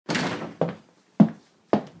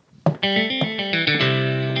Hello,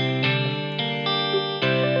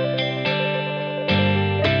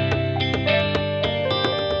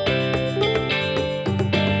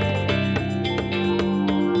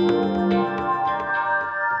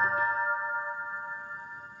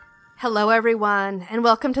 everyone, and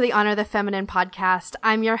welcome to the Honor the Feminine podcast.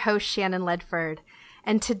 I'm your host, Shannon Ledford,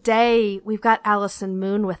 and today we've got Allison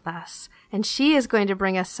Moon with us, and she is going to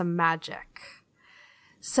bring us some magic.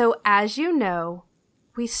 So, as you know,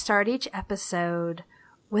 we start each episode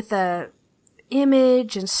with a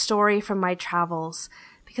image and story from my travels,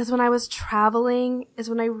 because when I was traveling is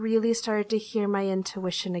when I really started to hear my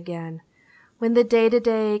intuition again. When the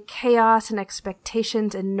day-to-day chaos and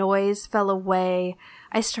expectations and noise fell away,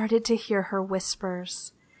 I started to hear her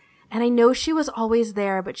whispers. And I know she was always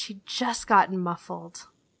there, but she'd just gotten muffled.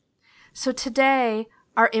 So today,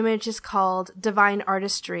 our image is called Divine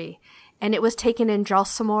Artistry, and it was taken in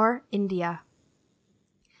Jalsamore, India.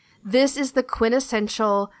 This is the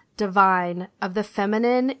quintessential divine of the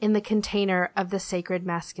feminine in the container of the sacred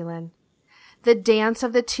masculine. The dance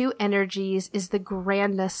of the two energies is the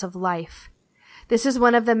grandness of life. This is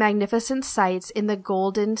one of the magnificent sights in the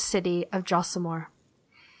golden city of Jalsamore.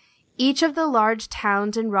 Each of the large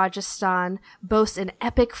towns in Rajasthan boasts an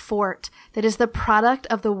epic fort that is the product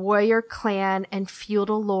of the warrior clan and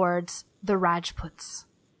feudal lords, the Rajputs.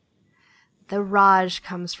 The Raj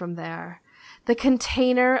comes from there. The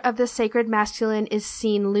container of the sacred masculine is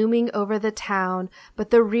seen looming over the town,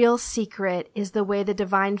 but the real secret is the way the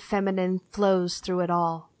divine feminine flows through it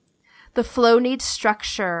all. The flow needs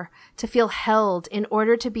structure to feel held in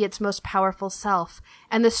order to be its most powerful self,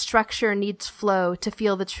 and the structure needs flow to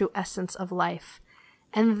feel the true essence of life.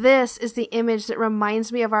 And this is the image that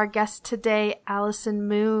reminds me of our guest today, Allison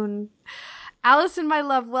Moon. Allison, my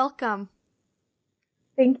love, welcome.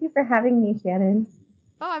 Thank you for having me, Shannon.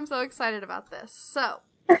 Oh, I'm so excited about this. So,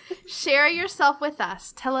 share yourself with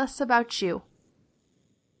us. Tell us about you.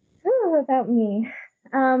 Oh, about me.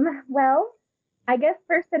 Well, I guess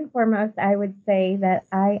first and foremost, I would say that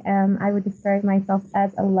I would describe myself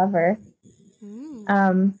as a lover.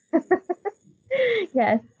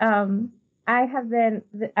 Yes. I'm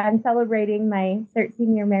celebrating my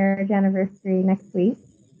 13-year marriage anniversary next week.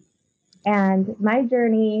 And my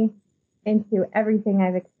journey into everything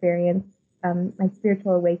I've experienced, my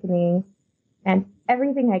spiritual awakening, and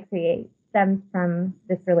everything I create stems from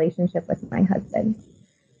this relationship with my husband.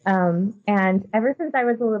 And ever since I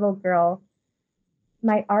was a little girl,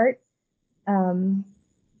 my art,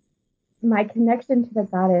 my connection to the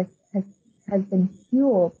goddess has been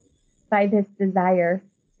fueled by this desire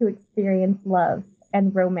to experience love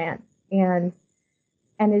and romance and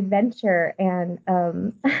adventure and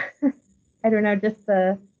I don't know, just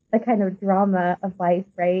the kind of drama of life,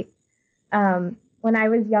 right? When I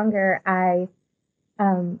was younger, I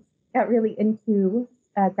got really into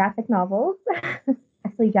graphic novels,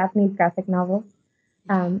 actually Japanese graphic novels.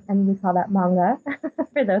 And we call that manga,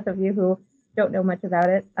 for those of you who don't know much about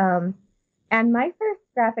it. And my first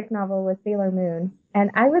graphic novel was Sailor Moon,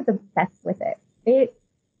 and I was obsessed with it.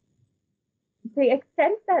 The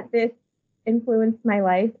extent that this influenced my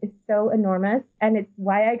life is so enormous, and it's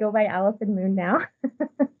why I go by Allison Moon now.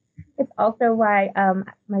 It's also why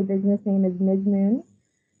my business name is Ms. Moon.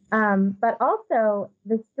 But also,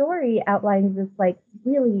 the story outlines this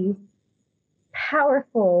really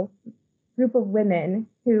powerful group of women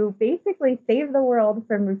who basically save the world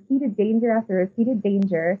from repeated danger after repeated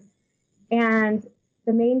danger. And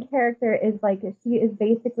the main character is she is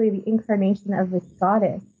basically the incarnation of this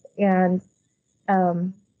goddess. And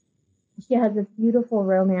she has this beautiful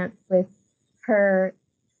romance with her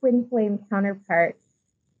twin flame counterpart.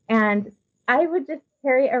 And I would just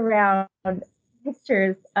carry around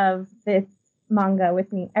pictures of this manga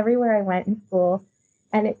with me everywhere I went in school.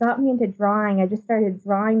 And it got me into drawing. I just started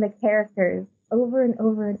drawing the characters over and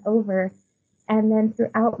over and over. And then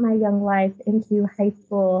throughout my young life into high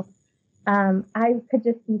school, I could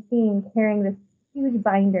just be seen carrying this huge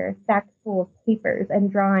binder stacked full of papers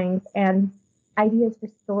and drawings and ideas for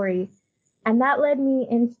stories. And that led me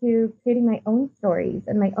into creating my own stories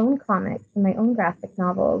and my own comics and my own graphic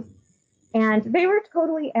novels. And they were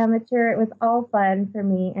totally amateur. It was all fun for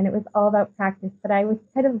me, and it was all about practice. But I was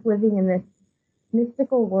kind of living in this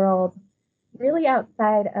mystical world, really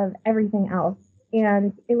outside of everything else.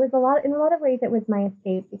 And it was in a lot of ways, it was my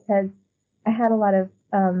escape because I had a lot of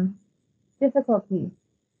difficulties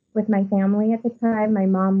with my family at the time. My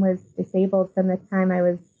mom was disabled from the time I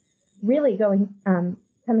was really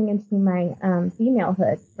coming into my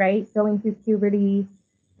femalehood, right? Going through puberty,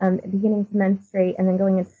 beginning to menstruate, and then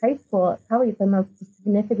going into high school, probably the most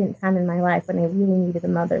significant time in my life when I really needed a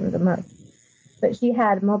mother the most. but she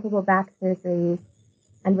had multiple back surgeries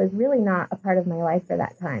and was really not a part of my life for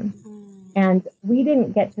that time. And we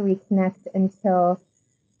didn't get to reconnect until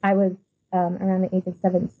I was around the age of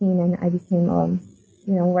 17, and I became,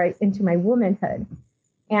 right into my womanhood.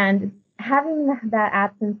 And having that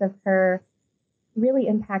absence of her really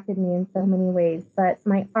impacted me in so many ways. But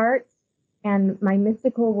my art and my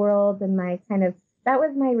mystical world and that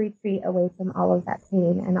was my retreat away from all of that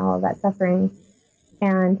pain and all of that suffering.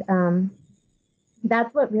 And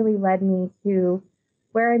that's what really led me to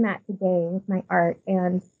where I'm at today with my art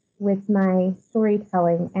and with my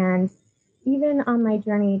storytelling, and even on my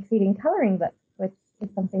journey creating coloring books, which is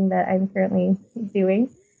something that I'm currently doing.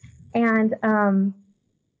 And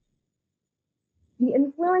the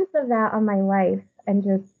influence of that on my life and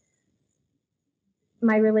just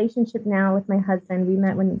my relationship now with my husband. We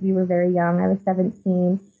met when we were very young. I was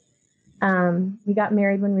 17. We got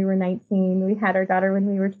married when we were 19. We had our daughter when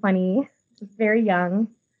we were 20. Very young.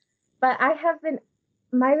 But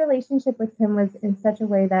my relationship with him was in such a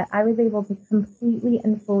way that I was able to completely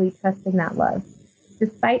and fully trust in that love.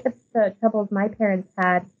 Despite the troubles my parents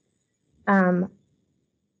had, I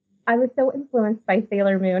was so influenced by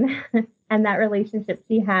Sailor Moon and that relationship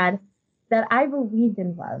she had that I believed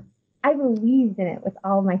in love. I believed in it with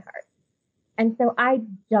all my heart. And so I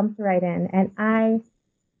jumped right in, and how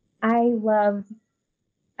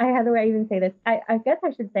do I even say this? I guess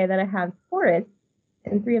I should say that I have Taurus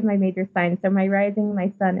in 3 of my major signs. So my rising,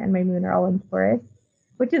 my sun, and my moon are all in Taurus,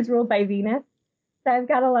 which is ruled by Venus. So I've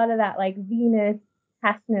got a lot of that like Venus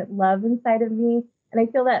passionate love inside of me. And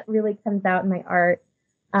I feel that really comes out in my art.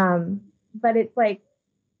 But it's like,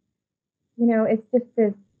 it's just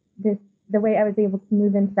the way I was able to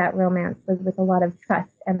move into that romance was with a lot of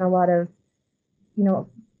trust and a lot of,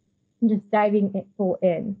 just diving it full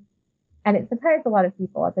in. And it surprised a lot of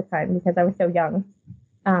people at the time because I was so young.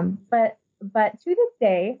 But to this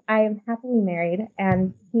day, I am happily married,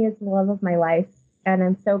 and he is the love of my life. And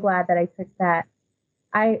I'm so glad that I took that.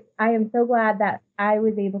 I am so glad that I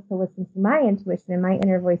was able to listen to my intuition and my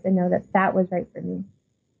inner voice and know that that was right for me,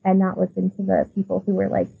 and not listen to the people who were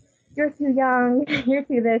like, you're too young, you're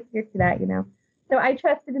too this, you're too that, So I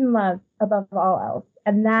trusted in love above all else.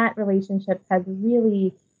 And that relationship has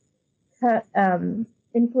really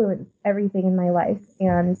influenced everything in my life.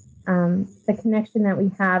 And the connection that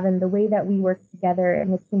we have and the way that we work together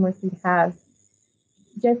and the teamwork we have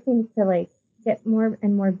just seems to get more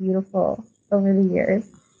and more beautiful over the years.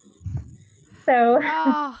 So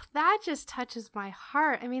that just touches my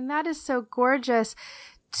heart. I mean, that is so gorgeous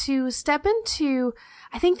to step into.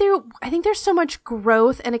 I think there's so much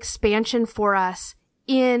growth and expansion for us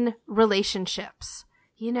in relationships,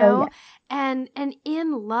 Oh, yeah. and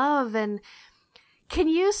in love. And can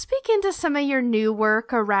you speak into some of your new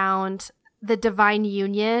work around the divine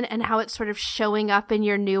union and how it's sort of showing up in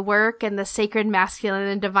your new work and the sacred masculine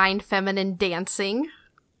and divine feminine dancing?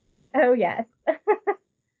 Oh, yes.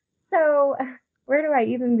 So where do I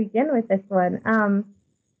even begin with this one?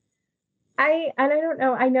 I don't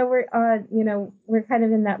know. I know we're on, we're kind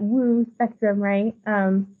of in that woo spectrum, right?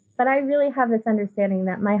 But I really have this understanding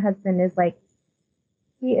that my husband is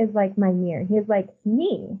he is like my mirror. He is like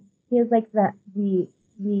me. He is like the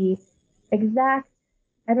exact,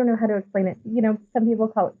 I don't know how to explain it. Some people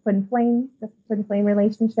call it twin flame, the twin flame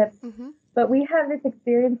relationship. Mm-hmm. But we have this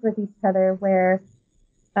experience with each other where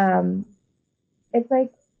it's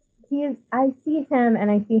like I see him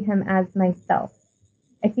and I see him as myself.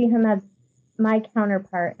 I see him as my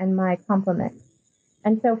counterpart and my complement.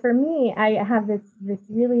 And so for me, I have this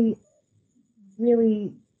really,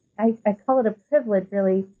 really, I call it a privilege,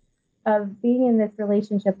 really, of being in this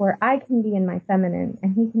relationship where I can be in my feminine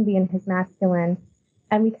and he can be in his masculine,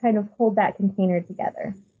 and we kind of hold that container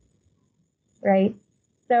together, right?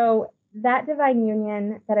 So that divine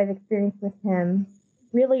union that I've experienced with him,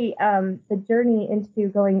 really, the journey into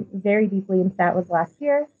going very deeply into that was last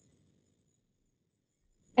year.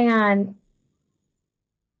 And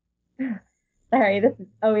sorry, this is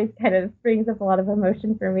always kind of brings up a lot of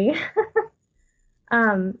emotion for me.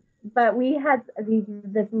 But we had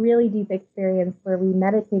this really deep experience where we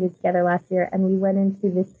meditated together last year, and we went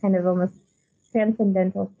into this kind of almost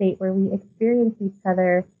transcendental state where we experienced each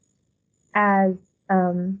other as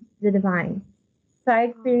the divine. So I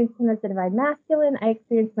experienced him as the divine masculine. I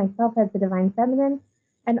experienced myself as the divine feminine,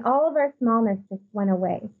 and all of our smallness just went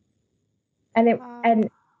away. And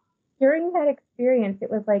during that experience,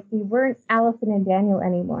 it was like we weren't Allison and Daniel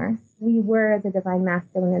anymore. We were the divine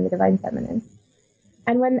masculine and the divine feminine.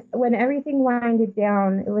 And when everything winded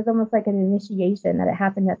down, it was almost like an initiation that it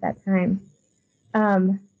happened at that time.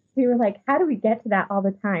 We were like, how do we get to that all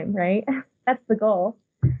the time, right? That's the goal.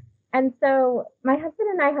 And so my husband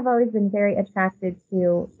and I have always been very attracted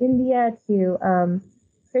to India, to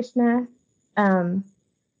Krishna,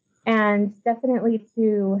 and definitely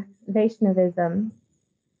to Vaishnavism.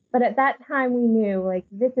 But at that time, we knew, like,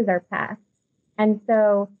 this is our path. And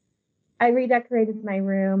so I redecorated my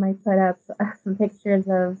room. I put up some pictures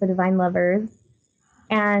of the divine lovers.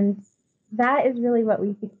 And that is really what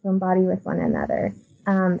we seek to embody with one another.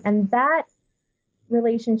 And that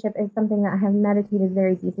relationship is something that I have meditated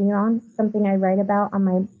very deeply on, something I write about on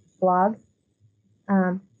my blog.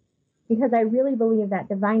 Because I really believe that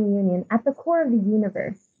divine union, at the core of the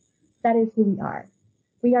universe, that is who we are.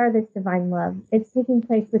 We are this divine love. It's taking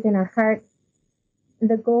place within our hearts.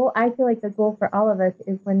 The goal, I feel like the goal for all of us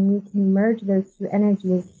is when we can merge those two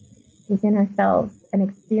energies within ourselves and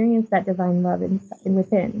experience that divine love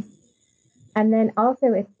within. And then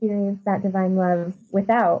also experience that divine love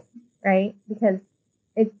without, right? Because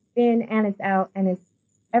it's in and it's out and it's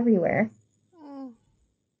everywhere.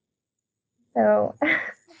 So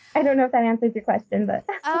I don't know if that answers your question, but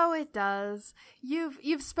oh, it does.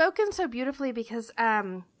 You've spoken so beautifully because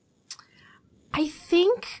I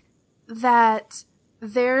think that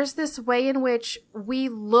there's this way in which we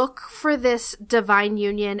look for this divine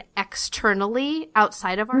union externally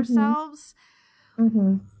outside of ourselves.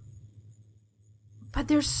 Mm-hmm. But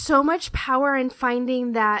there's so much power in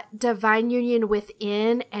finding that divine union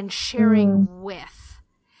within and sharing with.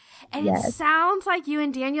 And yes. It sounds like you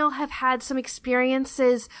and Daniel have had some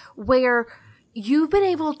experiences where you've been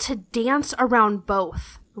able to dance around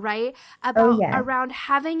both, right? Around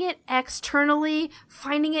having it externally,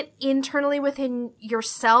 finding it internally within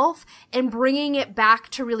yourself, and bringing it back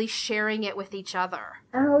to really sharing it with each other.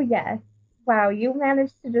 Oh, yes. Wow, you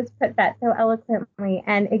managed to just put that so eloquently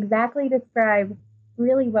and exactly describe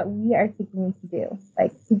really what we are seeking to do,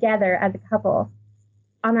 like together as a couple,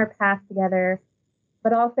 on our path together,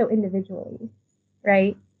 but also individually,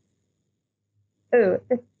 right? Oh,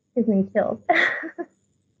 this gives me chills.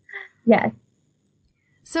 Yes.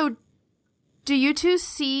 So do you two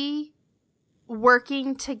see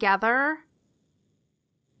working together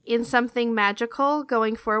in something magical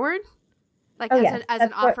going forward? Like as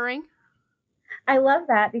an offering? I love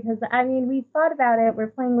that because, I mean, we've thought about it. We're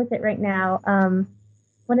playing with it right now.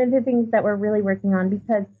 One of the things that we're really working on,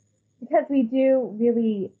 because we do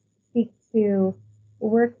really seek to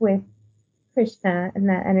work with Krishna and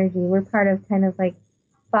that energy. We're part of kind of like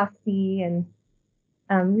Bhakti and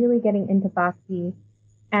really getting into Bhakti.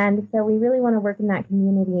 And so we really want to work in that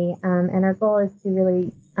community. And our goal is to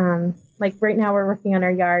really, like right now we're working on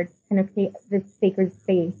our yard, kind of create this sacred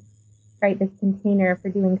space, right? This container for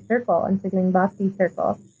doing circle and for doing Bhakti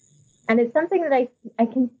circle. And it's something that I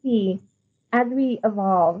can see as we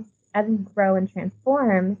evolve, as we grow and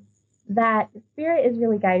transform, that spirit is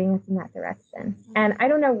really guiding us in that direction. And I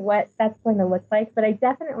don't know what that's going to look like, but I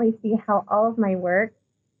definitely see how all of my work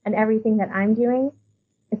and everything that I'm doing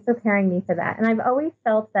is preparing me for that. And I've always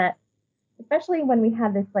felt that, especially when we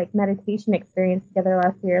had this like meditation experience together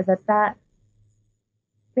last year, that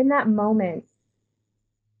in that moment,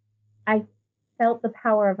 I felt the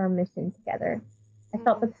power of our mission together. I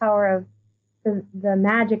felt the power of the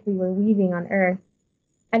magic we were weaving on earth.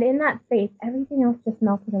 And in that space, everything else just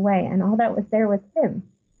melted away. And all that was there was him.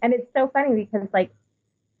 And it's so funny because, like,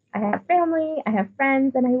 I have family, I have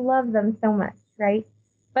friends, and I love them so much, right?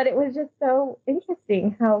 But it was just so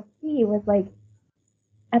interesting how he was, like,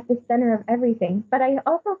 at the center of everything. But I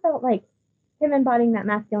also felt like him embodying that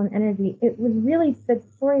masculine energy, it was really the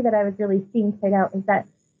story that I was really seeing played out is that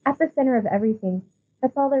at the center of everything,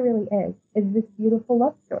 that's all there really is this beautiful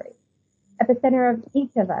love story. At the center of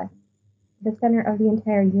each of us, the center of the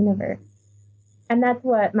entire universe. And that's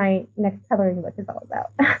what my next coloring book is all about.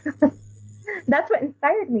 That's what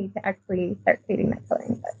inspired me to actually start creating that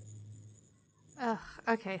coloring book. Oh,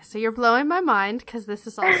 okay, so you're blowing my mind because this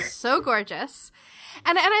is all so gorgeous.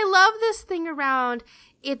 And I love this thing around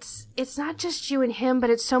it's not just you and him, but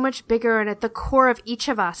it's so much bigger and at the core of each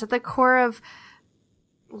of us, at the core of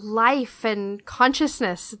life and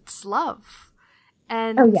consciousness, it's love.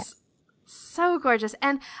 And so gorgeous.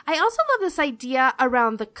 And I also love this idea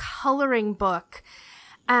around the coloring book,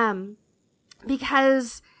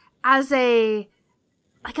 because as a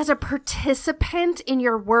participant in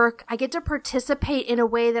your work, I get to participate in a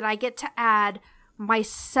way that I get to add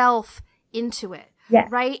myself into it. Yes.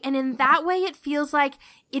 Right? And in that way, it feels like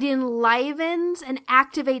it enlivens and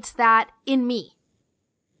activates that in me.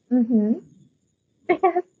 Mm-hmm.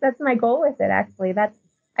 Yes, that's my goal with it, actually.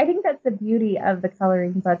 I think that's the beauty of the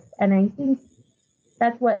coloring books. And I think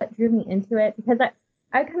that's what drew me into it because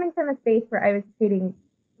I'm coming from a space where I was creating,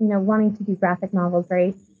 wanting to do graphic novels,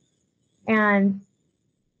 right? And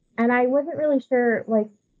And I wasn't really sure, like,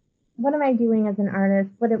 what am I doing as an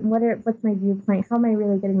artist? What's my viewpoint? How am I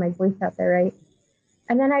really getting my voice out there, right?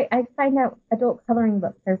 And then I find out adult coloring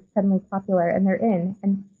books are suddenly popular, and they're in,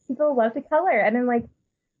 and people love to color. And I'm like,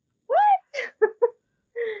 what?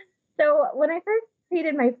 So when I first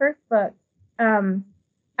created my first book,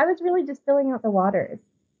 I was really just filling out the waters,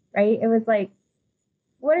 right? It was like,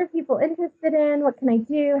 what are people interested in? What can I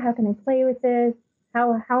do? How can I play with this?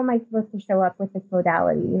 How am I supposed to show up with this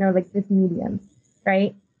modality, like this medium,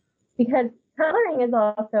 right? Because coloring is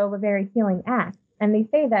also a very healing act. And they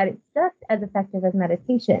say that it's just as effective as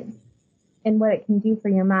meditation in what it can do for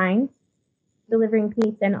your mind, delivering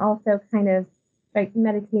peace, and also kind of like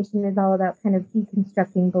meditation is all about kind of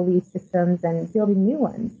deconstructing belief systems and building new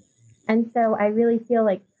ones. And so I really feel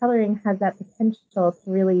like coloring has that potential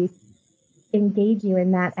to really engage you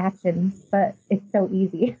in that action, but it's so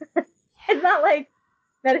easy. It's not like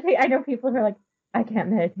meditate. I know people who are like, I can't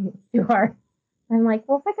meditate, it's too hard. I'm like,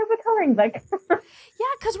 well, pick up a coloring book. Yeah,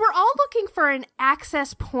 because we're all looking for an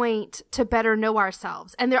access point to better know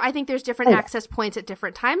ourselves. And I think there's different access points at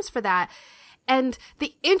different times for that. And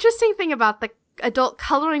the interesting thing about the adult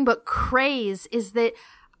coloring book craze is that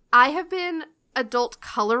I have been adult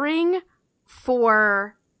coloring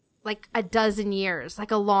for like a dozen years,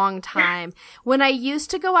 like a long time. When I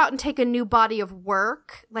used to go out and take a new body of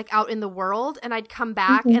work, like out in the world, and I'd come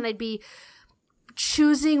back and I'd be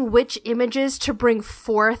choosing which images to bring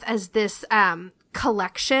forth as this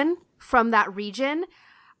collection from that region,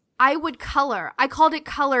 I would color. I called it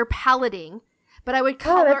color paletting, but I would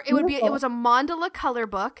color. It was a mandala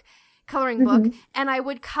coloring book, and I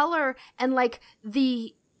would color, and like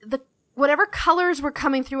the whatever colors were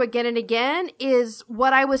coming through again and again is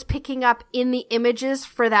what I was picking up in the images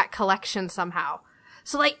for that collection somehow.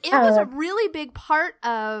 So like it was a really big part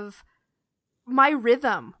of my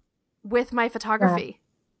rhythm with my photography.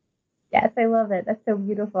 Yes, I love it. That's so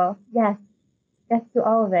beautiful. Yes to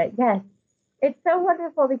all of it. Yes. It's so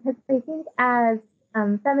wonderful because I think as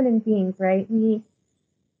feminine beings, right, we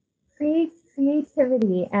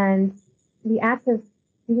creativity and the act of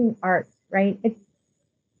doing art, right?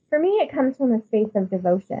 For me, it comes from a space of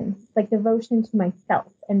devotion. It's like devotion to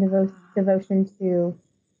myself and devotion to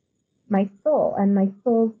my soul and my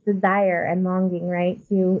soul's desire and longing, right,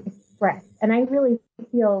 to express. And I really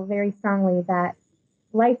feel very strongly that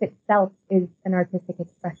life itself is an artistic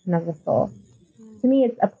expression of the soul. To me,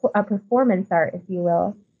 it's a performance art, if you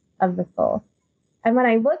will, of the soul. And when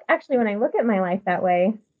I look at my life that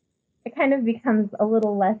way, it kind of becomes a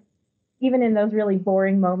little less, even in those really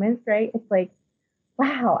boring moments, right? It's like,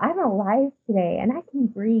 wow, I'm alive today, and I can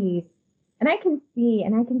breathe, and I can see,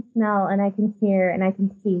 and I can smell, and I can hear, and I can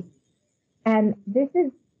taste. And this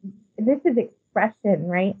is expression,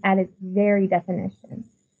 right, at its very definition.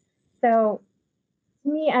 So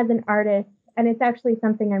to me as an artist, and it's actually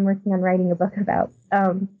something I'm working on writing a book about,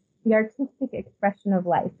 the artistic expression of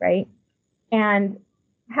life, right? And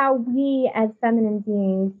how we as feminine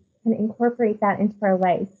beings can incorporate that into our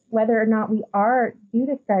life, whether or not we do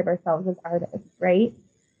describe ourselves as artists, right?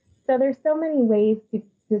 So there's so many ways to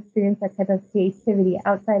experience that type of creativity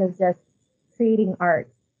outside of just creating art.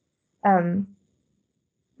 But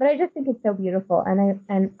I just think it's so beautiful,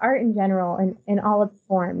 and art in general, in all its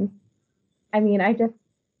forms. I mean,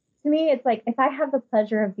 to me, it's like if I have the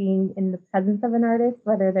pleasure of being in the presence of an artist,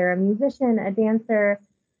 whether they're a musician, a dancer,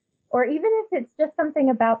 or even if it's just something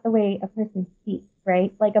about the way a person speaks,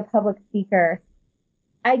 right? Like a public speaker,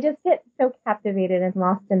 I just get so captivated and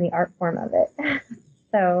lost in the art form of it.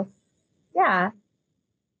 So, yeah.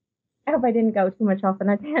 I hope I didn't go too much off on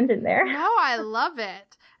a tangent there. No, I love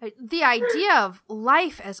it. The idea of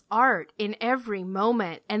life as art in every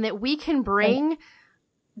moment, and that we can bring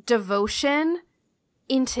devotion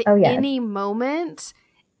into any moment,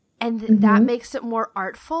 and that makes it more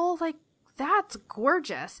artful. Like, that's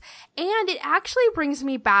gorgeous. And it actually brings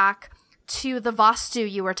me back to the Vastu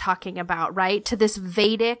you were talking about, right? To this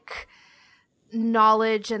Vedic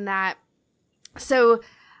knowledge and that. So,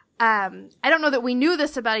 I don't know that we knew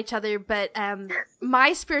this about each other, but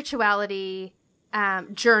my spirituality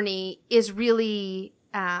journey is really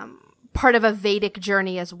part of a Vedic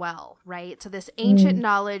journey as well, right? So this ancient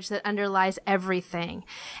knowledge that underlies everything.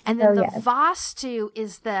 And then Vastu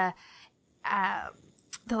is the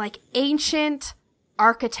like ancient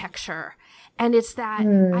architecture. And it's that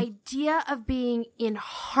idea of being in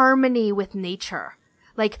harmony with nature,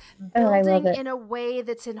 like building in a way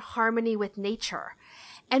that's in harmony with nature.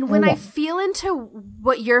 And when I feel into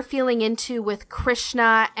what you're feeling into with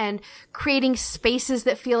Krishna and creating spaces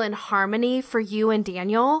that feel in harmony for you and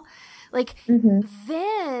Daniel, like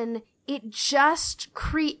then it just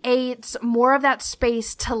creates more of that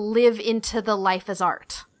space to live into the life as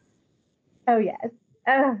art. Oh, yes.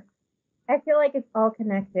 I feel like it's all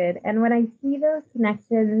connected. And when I see those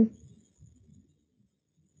connections,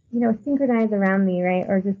 synchronize around me, right?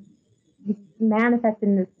 Or just manifest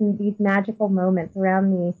in these magical moments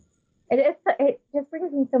around me, it just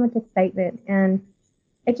brings me so much excitement, and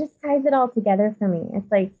it just ties it all together for me.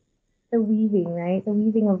 It's like the weaving, right? The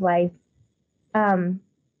weaving of life.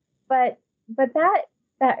 But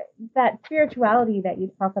that spirituality that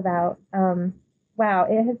you talk about, wow,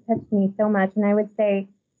 it has touched me so much. And I would say,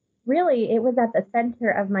 really, it was at the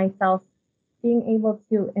center of myself being able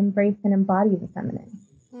to embrace and embody the feminine.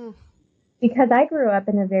 Mm. Because I grew up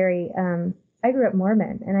in I grew up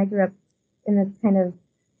Mormon, and I grew up in this kind of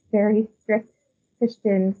very strict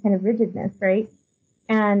Christian kind of rigidness, right?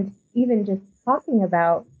 And even just talking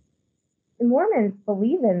about, the Mormons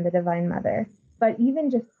believe in the Divine Mother, but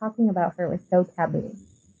even just talking about her was so taboo.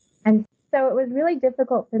 And so it was really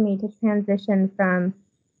difficult for me to transition from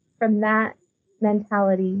that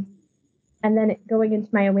mentality, and then going into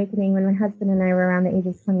my awakening when my husband and I were around the age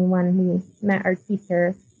of 21. We met our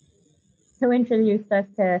teacher who introduced us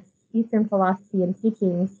to Eastern philosophy and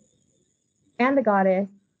teachings and the goddess,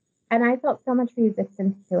 and I felt so much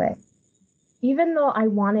resistance to it. Even though I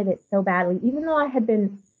wanted it so badly, even though I had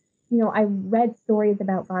been, I read stories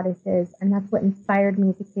about goddesses, and that's what inspired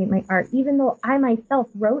me to create my art, even though I myself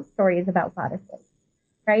wrote stories about goddesses,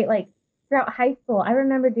 right? Like throughout high school, I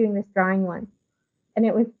remember doing this drawing once, and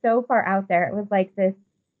it was so far out there. It was like this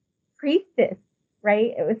priestess,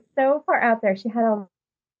 right? It was so far out there. She had all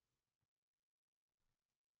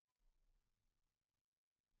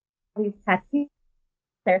these tattoos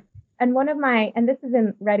there. And and this is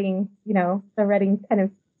in Reading, the Reading kind of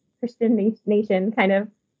Christian nation kind of,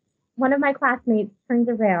 one of my classmates turns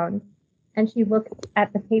around and she looks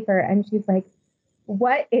at the paper and she's like,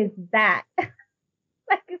 "What is that?"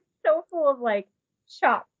 Like, it's so full of like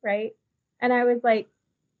shock, right? And I was like,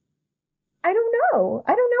 I don't know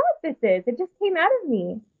what this is. It just came out of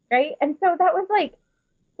me, right? And so that was like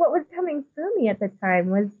what was coming through me at the time,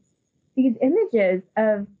 was these images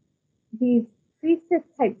of these priestess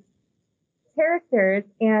type characters.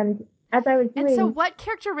 And as I was doing, and so what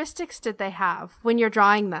characteristics did they have when you're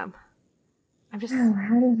drawing them? I'm just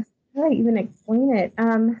how do I even explain it?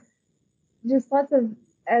 Just lots of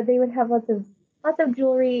they would have lots of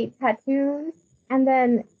jewelry, tattoos, and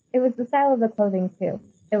then it was the style of the clothing too.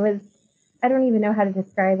 It was, I don't even know how to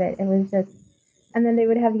describe it. It was just, and then they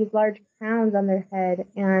would have these large crowns on their head.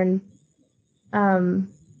 And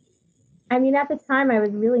I mean, at the time I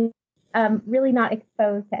was really not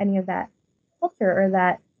exposed to any of that culture or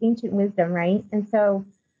that ancient wisdom, right? And so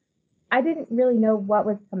I didn't really know what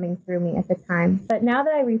was coming through me at the time. But now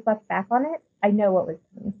that I reflect back on it, I know what was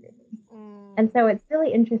coming through me. Mm. And so it's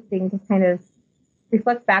really interesting to kind of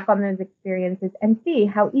reflect back on those experiences and see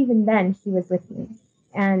how even then she was with me.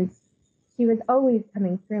 And she was always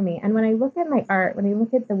coming through me. And when I look at my art, when I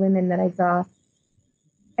look at the women that I draw,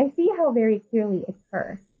 I see how very clearly it's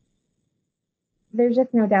her. There's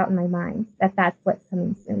just no doubt in my mind that that's what's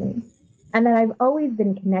coming through me. And that I've always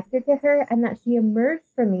been connected to her, and that she emerged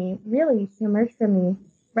for me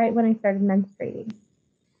right when I started menstruating.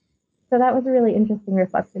 So that was a really interesting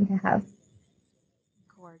reflection to have.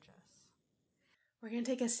 Gorgeous. We're going to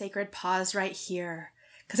take a sacred pause right here,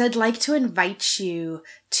 because I'd like to invite you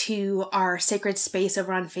to our sacred space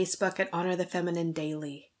over on Facebook at Honor the Feminine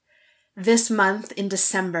Daily. This month in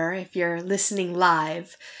December, if you're listening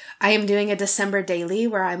live, I am doing a December daily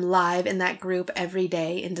where I'm live in that group every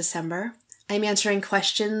day in December. I'm answering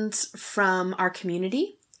questions from our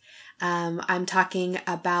community. I'm talking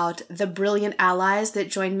about the brilliant allies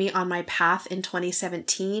that joined me on my path in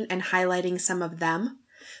 2017 and highlighting some of them.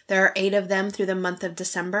 There are 8 of them through the month of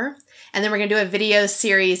December. And then we're going to do a video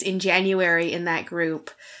series in January in that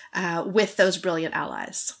group with those brilliant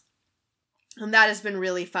allies. And that has been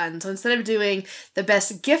really fun. So instead of doing the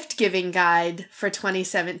best gift giving guide for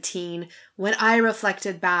 2017, when I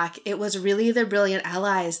reflected back, it was really the brilliant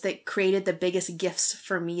allies that created the biggest gifts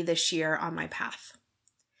for me this year on my path.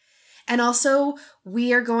 And also,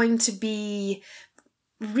 we are going to be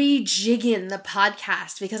rejigging the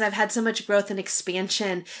podcast because I've had so much growth and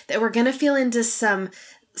expansion that we're going to feel into some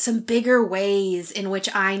bigger ways in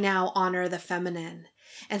which I now honor the feminine.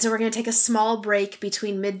 And so we're going to take a small break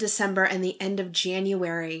between mid-December and the end of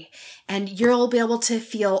January. And you'll be able to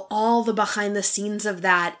feel all the behind the scenes of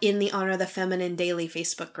that in the Honor the Feminine Daily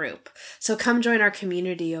Facebook group. So come join our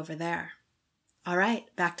community over there. All right,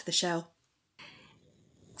 back to the show.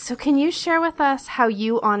 So can you share with us how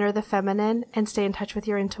you honor the feminine and stay in touch with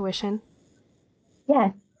your intuition?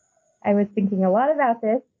 Yes. I was thinking a lot about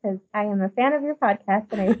this because I am a fan of your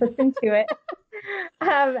podcast and I listen to it.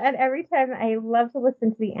 And every time I love to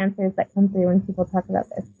listen to the answers that come through when people talk about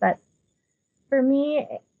this. But for me,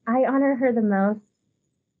 I honor her the most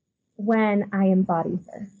when I embody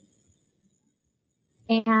her.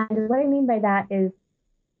 And what I mean by that is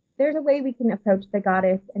there's a way we can approach the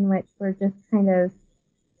goddess in which we're just kind of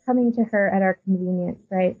coming to her at our convenience,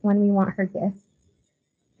 right? When we want her gifts.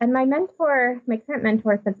 And my current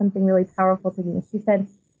mentor said something really powerful to me. She said,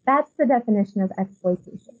 that's the definition of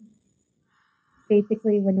exploitation.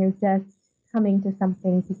 Basically, when you're just coming to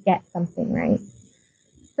something to get something, right?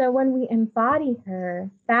 So when we embody her,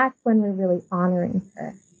 that's when we're really honoring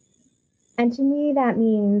her. And to me, that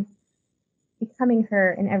means becoming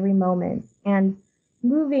her in every moment and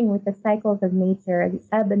moving with the cycles of nature, the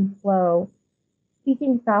ebb and flow,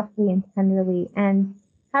 speaking softly and tenderly, and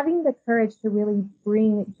having the courage to really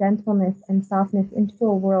bring gentleness and softness into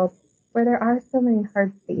a world where there are so many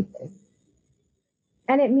hard spaces.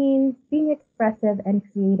 And it means being expressive and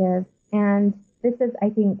creative. And this is, I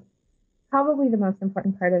think, probably the most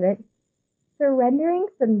important part of it. Surrendering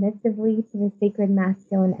submissively to the sacred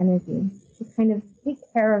masculine energy to kind of take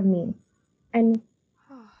care of me and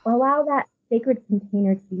allow that sacred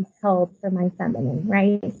container to be held for my feminine,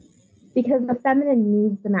 right? Because the feminine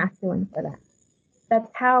needs the masculine for that. That's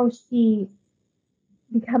how she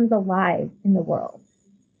becomes alive in the world,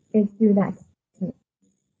 is through that.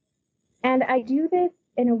 And I do this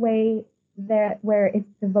in a way where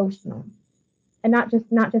it's devotional, and not just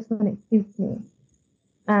when it suits me.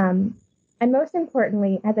 And most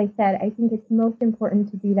importantly, as I said, I think it's most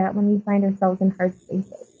important to do that when we find ourselves in hard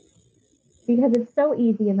spaces, because it's so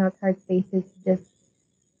easy in those hard spaces to just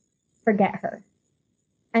forget her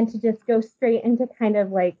and to just go straight into kind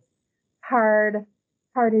of like hardened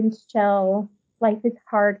shell, life is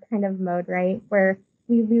hard kind of mode, right? Where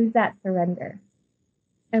we lose that surrender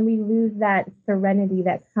and we lose that serenity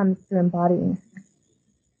that comes through embodying her.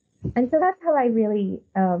 And so that's how I really,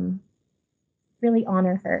 really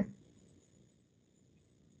honor her.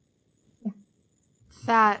 Yeah.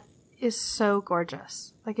 That is so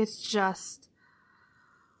gorgeous. Like, it's just,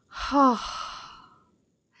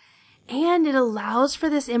 and it allows for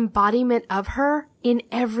this embodiment of her in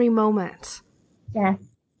every moment. Yes.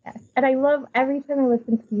 And I love every time I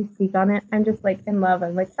listen to you speak on it, I'm just like in love.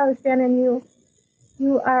 I'm like, oh, Shannon,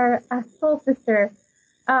 you are a soul sister.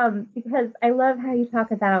 Because I love how you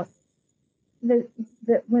talk about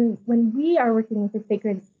when we are working with the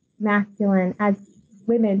sacred masculine as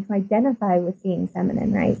women who identify with being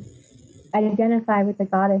feminine, right? Identify with the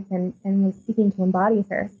goddess and we're seeking to embody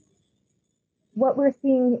her. What we're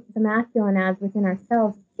seeing the masculine as within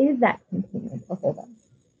ourselves is that container to hold us.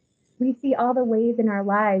 We see all the ways in our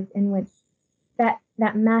lives in which that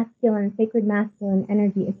masculine, sacred masculine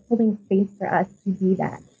energy is holding space for us to be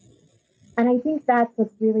that. And I think that's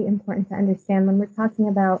what's really important to understand when we're talking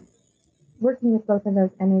about working with both of those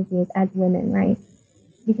energies as women, right?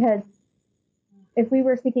 Because if we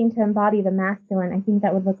were seeking to embody the masculine, I think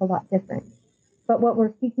that would look a lot different. But what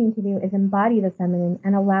we're seeking to do is embody the feminine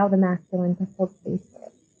and allow the masculine to hold space for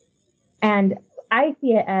it. And I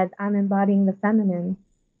see it as I'm embodying the feminine,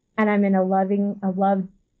 and I'm in a love,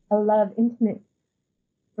 intimate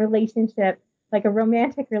relationship, like a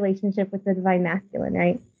romantic relationship with the divine masculine,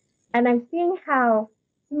 right? And I'm seeing how,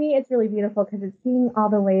 to me, it's really beautiful because it's seeing all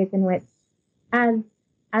the ways in which,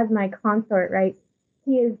 as my consort, right,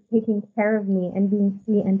 he is taking care of me and being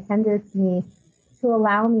sweet and tender to me to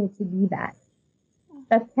allow me to be that.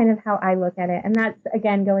 That's kind of how I look at it. And that's,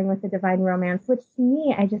 again, going with the divine romance, which to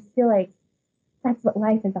me, I just feel like that's what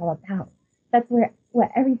life is all about. That's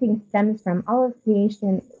what everything stems from. All of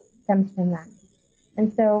creation stems from that.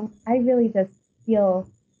 And so I really just feel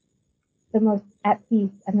the most at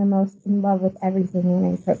peace and the most in love with everything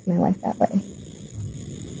when I approach my life that way.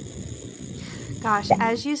 Gosh, yeah.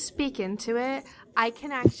 As you speak into it, I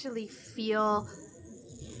can actually feel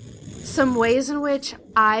some ways in which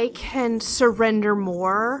I can surrender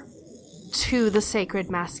more to the sacred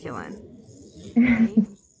masculine. Right?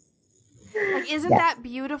 Like, isn't that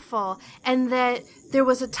beautiful? And that there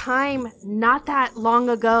was a time not that long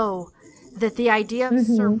ago that the idea of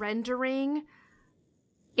surrendering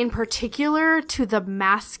in particular to the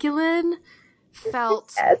masculine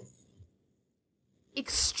felt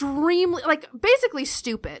extremely, like, basically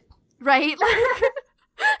stupid, right?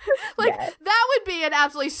 Like that would be an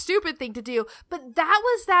absolutely stupid thing to do. But that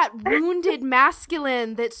was that wounded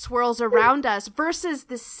masculine that swirls around us versus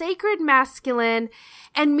the sacred masculine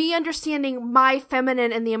and me understanding my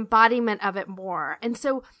feminine and the embodiment of it more. And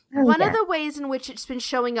so one of the ways in which it's been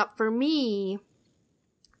showing up for me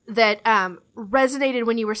that resonated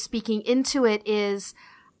when you were speaking into it is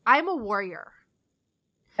I'm a warrior.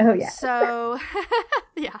 Oh, yeah. So,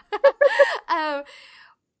 yeah.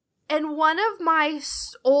 And one of my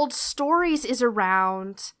old stories is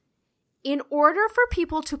around, in order for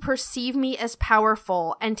people to perceive me as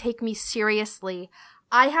powerful and take me seriously,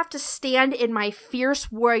 I have to stand in my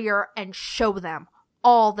fierce warrior and show them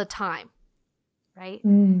all the time. Right?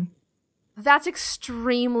 Mm. That's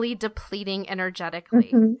extremely depleting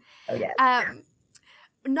energetically. Mm-hmm. Oh, yes.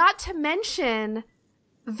 Not to mention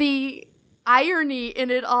the irony in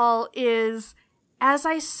it all is, as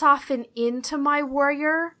I soften into my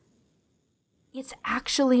warrior, it's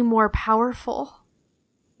actually more powerful.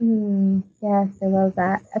 Yes, I love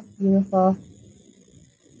that. That's beautiful.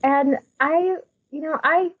 And I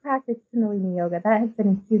practice Kundalini yoga. That has been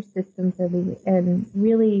a huge system for me, and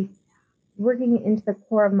really working into the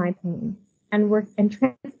core of my pain and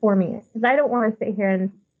transforming it. Because I don't want to sit here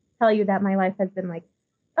and tell you that my life has been like,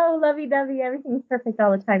 oh, lovey-dovey, everything's perfect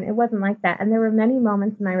all the time. It wasn't like that. And there were many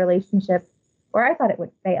moments in my relationship where I thought it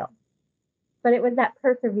would fail. But it was that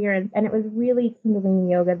perseverance, and it was really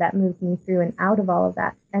Kundalini yoga that moved me through and out of all of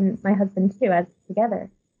that. And my husband too, as together.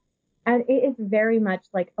 And it is very much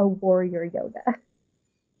like a warrior yoga.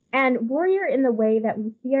 And warrior in the way that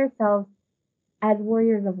we see ourselves as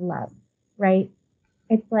warriors of love, right?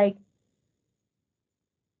 It's like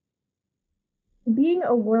being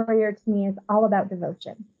a warrior to me is all about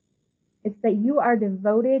devotion. It's that you are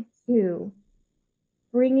devoted to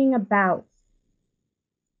bringing about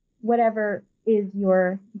whatever is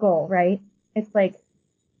your goal, right? It's like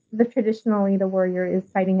traditionally the warrior is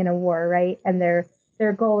fighting in a war, right? And their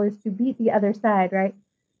goal is to beat the other side, right?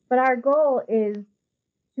 But our goal is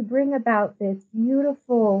to bring about this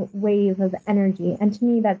beautiful wave of energy. And to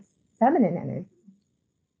me, that's feminine energy.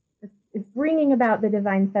 It's bringing about the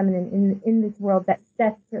divine feminine in this world that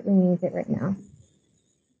desperately needs it right now.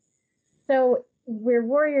 So we're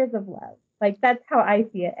warriors of love. Like, that's how I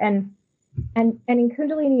see it. And in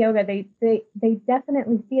Kundalini yoga, they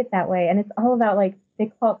definitely see it that way. And it's all about, like,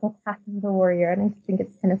 they call it the path of the warrior. And I just think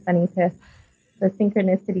it's kind of funny to the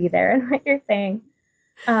synchronicity there and what you're saying.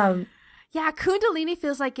 Yeah, Kundalini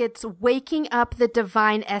feels like it's waking up the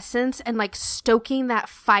divine essence and like stoking that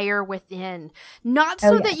fire within. Not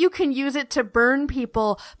so that you can use it to burn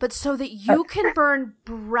people, but so that you can burn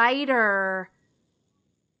brighter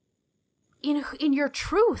in your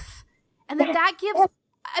truth. And that gives,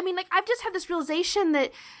 I mean, like, I've just had this realization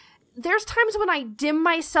that there's times when I dim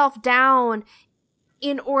myself down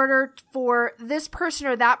in order for this person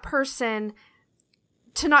or that person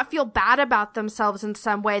to not feel bad about themselves in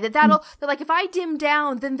some way, that like, if I dim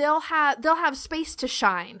down, then they'll have space to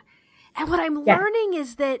shine. And what I'm learning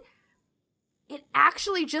is that it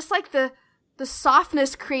actually, just like the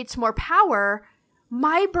softness creates more power,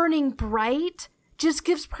 my burning bright just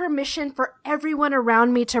gives permission for everyone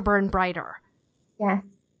around me to burn brighter. Yes.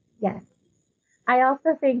 Yes. I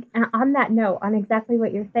also think, on that note, on exactly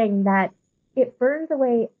what you're saying, that it burns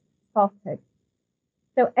away falsehood.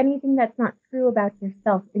 So anything that's not true about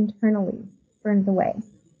yourself internally burns away.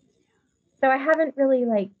 So I haven't really,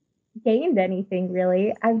 like, gained anything,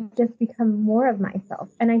 really. I've just become more of myself.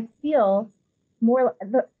 And I feel more,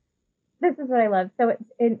 this is what I love. So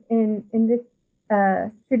in this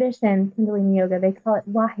tradition, Kundalini Yoga, they call it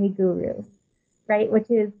Waheguru, right?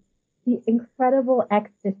 Which is the incredible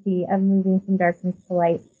ecstasy of moving from darkness to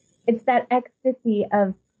light. It's that ecstasy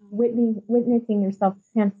of witnessing yourself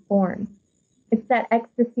transform. It's that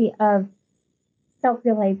ecstasy of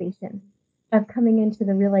self-realization, of coming into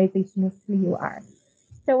the realization of who you are.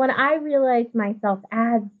 So when I realized myself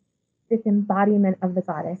as this embodiment of the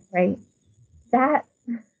goddess, right, that,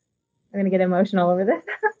 I'm going to get emotional over this,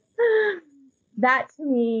 that to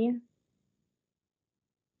me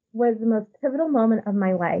was the most pivotal moment of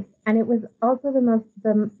my life. And it was also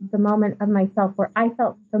the moment of myself where I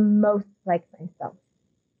felt the most like myself.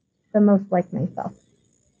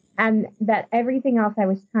 And that everything else I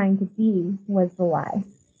was trying to be was the lie.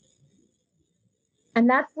 And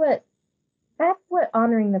that's what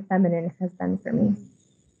honoring the feminine has done for me.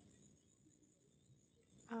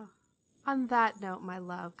 Oh, on that note, my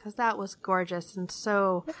love, because that was gorgeous and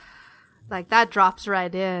so, like, that drops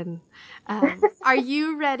right in. Are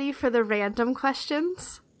you ready for the random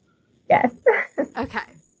questions? Yes. Okay.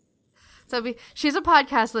 So she's a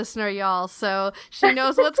podcast listener, y'all, so she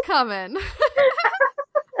knows what's coming.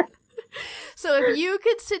 So if you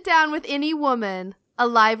could sit down with any woman,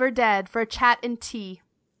 alive or dead, for a chat and tea,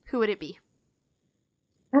 who would it be?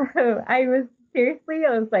 I was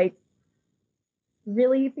like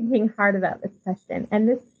really thinking hard about this question. And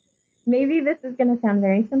this is going to sound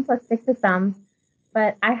very simplistic to some,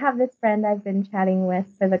 But I have this friend I've been chatting with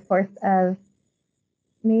for the course of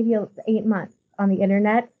maybe 8 months on the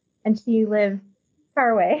internet, and she lives far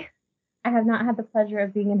away. I have not had the pleasure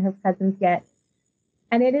of being in her presence yet.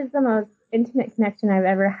 And it is the most intimate connection I've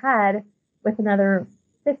ever had with another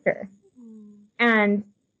sister. And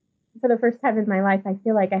for the first time in my life, I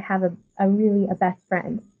feel like I have a really best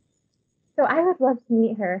friend. So I would love to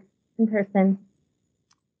meet her in person.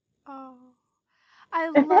 Oh, I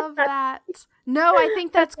love that. No, I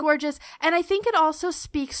think that's gorgeous. And I think it also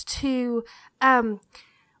speaks to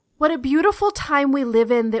what a beautiful time we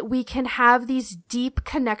live in, that we can have these deep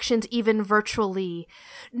connections even virtually,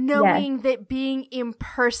 knowing that being in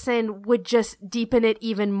person would just deepen it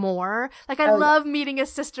even more. Like, I love meeting a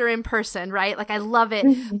sister in person, right? Like, I love it.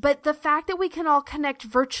 Mm-hmm. But the fact that we can all connect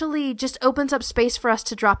virtually just opens up space for us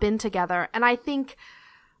to drop in together. And I think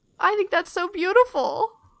that's so beautiful.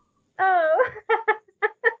 Oh.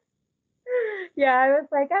 Yeah, I was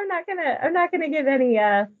like, I'm not gonna give any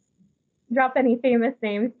drop any famous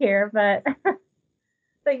names here, but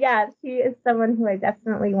yeah, she is someone who I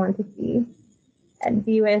definitely want to see and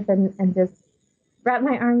be with, and just wrap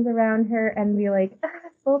my arms around her and be like,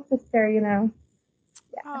 soul sister, you know.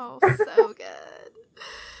 Yeah. Oh, so good.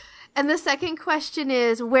 And the second question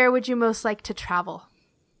is, where would you most like to travel?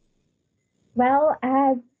 Well,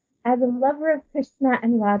 as a lover of Krishna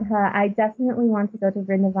and Radha, I definitely want to go to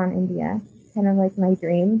Vrindavan, India. Kind of like my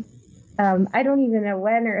dream. I don't even know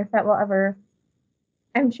when or if that will ever,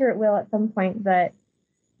 I'm sure it will at some point, but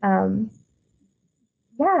yeah,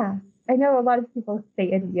 I know a lot of people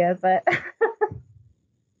say India, but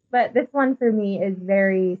but this one for me is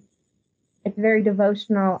very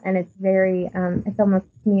devotional, and it's very, it's almost,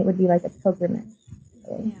 to me, it would be like a pilgrimage.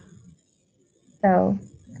 Really. Yeah. So.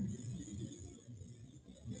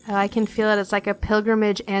 Oh, I can feel it. It's like a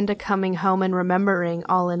pilgrimage and a coming home and remembering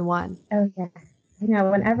all in one. Oh, yeah. I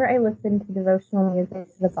know, whenever I listen to devotional music,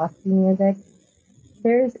 to the Bhakti music,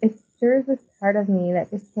 it stirs this part of me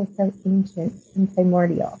that just feels so ancient and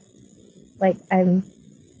primordial. Like I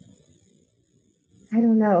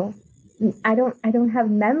don't know. I don't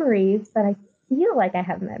have memories, but I feel like I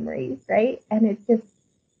have memories, right? And it's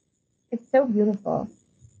so beautiful.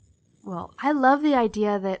 Well, I love the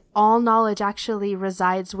idea that all knowledge actually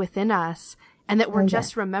resides within us, and that we're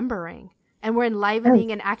just remembering. And we're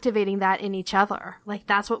enlivening and activating that in each other. Like,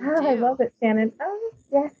 that's what we do. I love it, Shannon. Oh,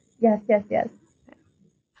 yes.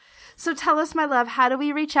 So tell us, my love, how do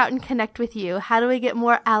we reach out and connect with you? How do we get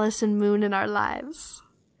more Allison Moon in our lives?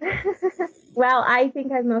 Well, I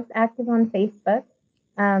think I'm most active on Facebook.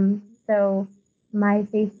 So my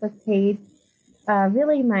Facebook page,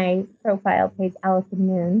 really my profile page, Allison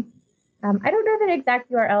Moon. I don't know the exact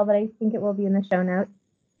URL, but I think it will be in the show notes.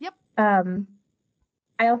 Yep.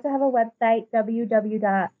 I also have a website,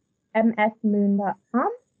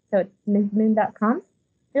 www.msmoon.com. So it's msmoon.com.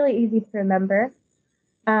 Really easy to remember.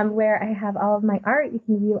 Where I have all of my art. You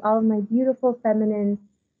can view all of my beautiful feminine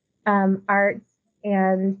art,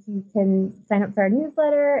 and you can sign up for our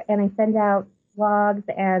newsletter, and I send out blogs,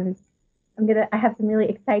 and I have some really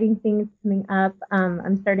exciting things coming up.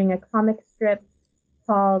 I'm starting a comic strip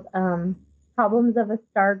called Problems of a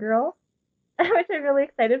Star Girl, which I'm really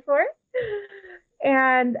excited for.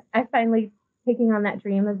 And I'm finally taking on that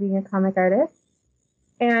dream of being a comic artist.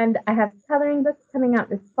 And I have coloring books coming out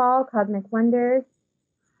this fall, Cosmic Wonders.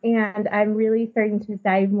 And I'm really starting to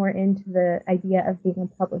dive more into the idea of being a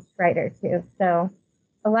published writer too. So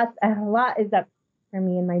a lot is up for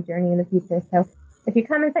me in my journey in the future. So if you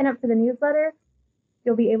come and sign up for the newsletter,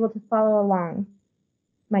 you'll be able to follow along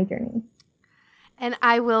my journey. And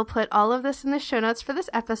I will put all of this in the show notes for this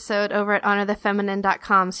episode over at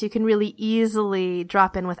honorthefeminine.com, so you can really easily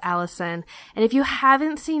drop in with Allison. And if you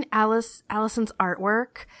haven't seen Allison's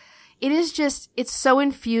artwork, it's so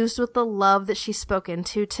infused with the love that she spoke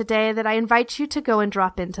into today that I invite you to go and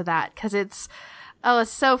drop into that, because it's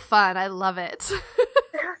so fun. I love it.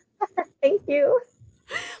 Thank you.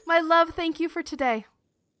 My love, thank you for today.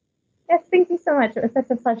 Yes, thank you so much. It was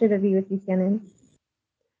such a pleasure to be with you, Shannon.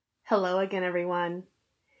 Hello again, everyone.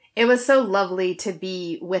 It was so lovely to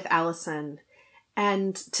be with Allison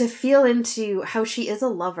and to feel into how she is a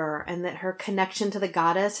lover, and that her connection to the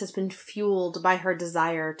goddess has been fueled by her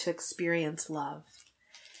desire to experience love.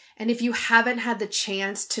 And if you haven't had the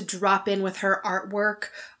chance to drop in with her artwork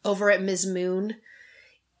over at Ms. Moon,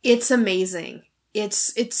 it's amazing.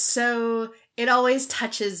 It always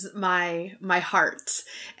touches my heart.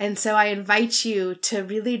 And so I invite you to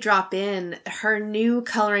really drop in. Her new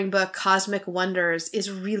coloring book, Cosmic Wonders,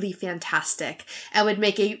 is really fantastic and would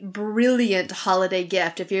make a brilliant holiday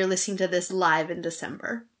gift if you're listening to this live in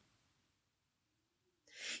December.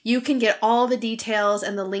 You can get all the details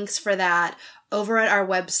and the links for that over at our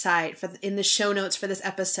website in the show notes for this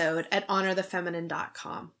episode at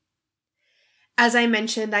honorthefeminine.com. As I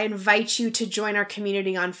mentioned, I invite you to join our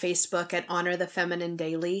community on Facebook at Honor the Feminine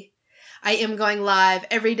Daily. I am going live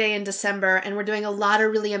every day in December, and we're doing a lot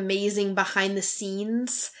of really amazing behind the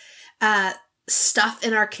scenes stuff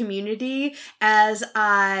in our community as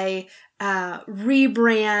I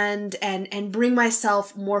rebrand and bring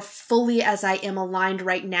myself more fully as I am aligned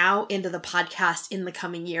right now into the podcast in the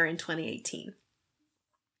coming year in 2018.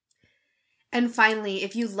 And finally,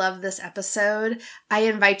 if you love this episode, I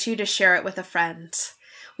invite you to share it with a friend.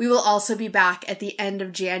 We will also be back at the end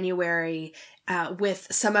of January with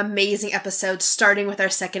some amazing episodes, starting with our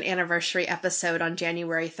second anniversary episode on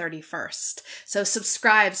January 31st. So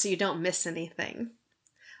subscribe so you don't miss anything.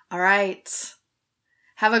 All right.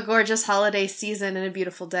 Have a gorgeous holiday season and a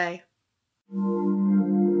beautiful day.